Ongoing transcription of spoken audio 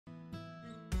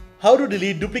How to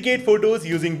delete duplicate photos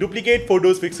using Duplicate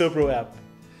Photos Fixer Pro app.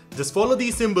 Just follow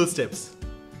these simple steps.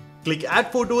 Click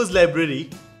Add Photos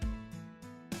Library.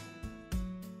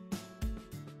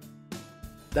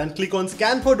 Then click on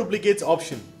Scan for Duplicates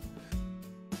option.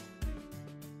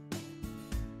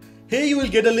 Here you will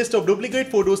get a list of duplicate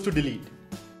photos to delete.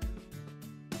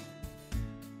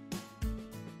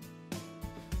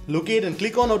 Locate and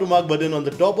click on Automark button on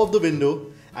the top of the window,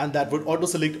 and that would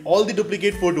auto-select all the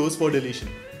duplicate photos for deletion.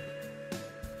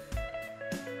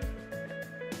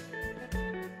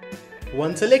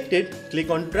 Once selected, click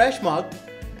on Trash Mark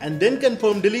and then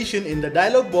confirm deletion in the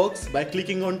dialog box by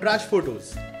clicking on Trash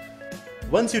Photos.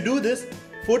 Once you do this,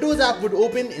 Photos app would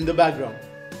open in the background.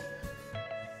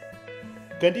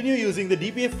 Continue using the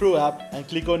DPF Pro app and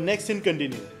click on Next and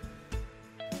Continue.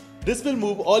 This will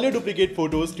move all your duplicate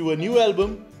photos to a new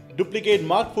album, Duplicate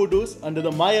Marked Photos, under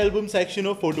the My Album section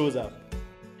of Photos app.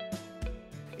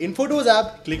 In Photos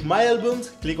app, click My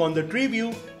Albums, click on the tree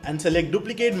view and select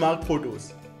Duplicate Marked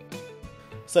Photos.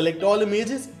 Select all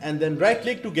images and then right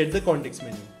click to get the context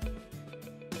menu.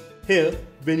 Here,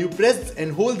 when you press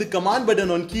and hold the command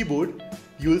button on keyboard,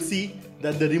 you will see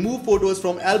that the Remove Photos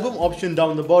from Album option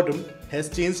down the bottom has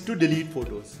changed to Delete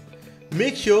Photos.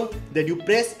 Make sure that you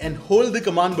press and hold the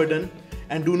command button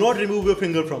and do not remove your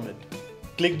finger from it.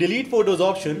 Click Delete Photos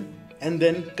option and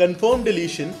then Confirm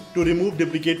Deletion to remove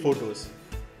duplicate photos.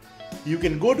 You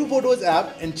can go to Photos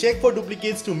app and check for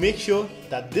duplicates to make sure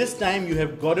that this time you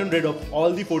have gotten rid of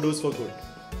all the photos for good.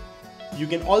 You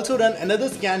can also run another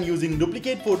scan using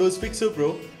Duplicate Photos Fixer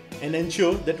Pro and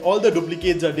ensure that all the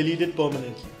duplicates are deleted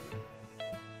permanently.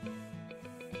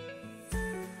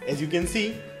 As you can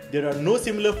see, there are no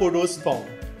similar photos found.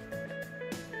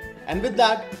 And with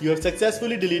that, you have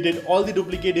successfully deleted all the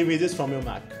duplicate images from your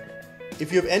Mac.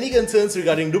 If you have any concerns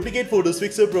regarding Duplicate Photos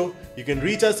Fixer Pro, you can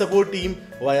reach our support team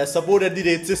via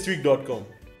support@systweak.com.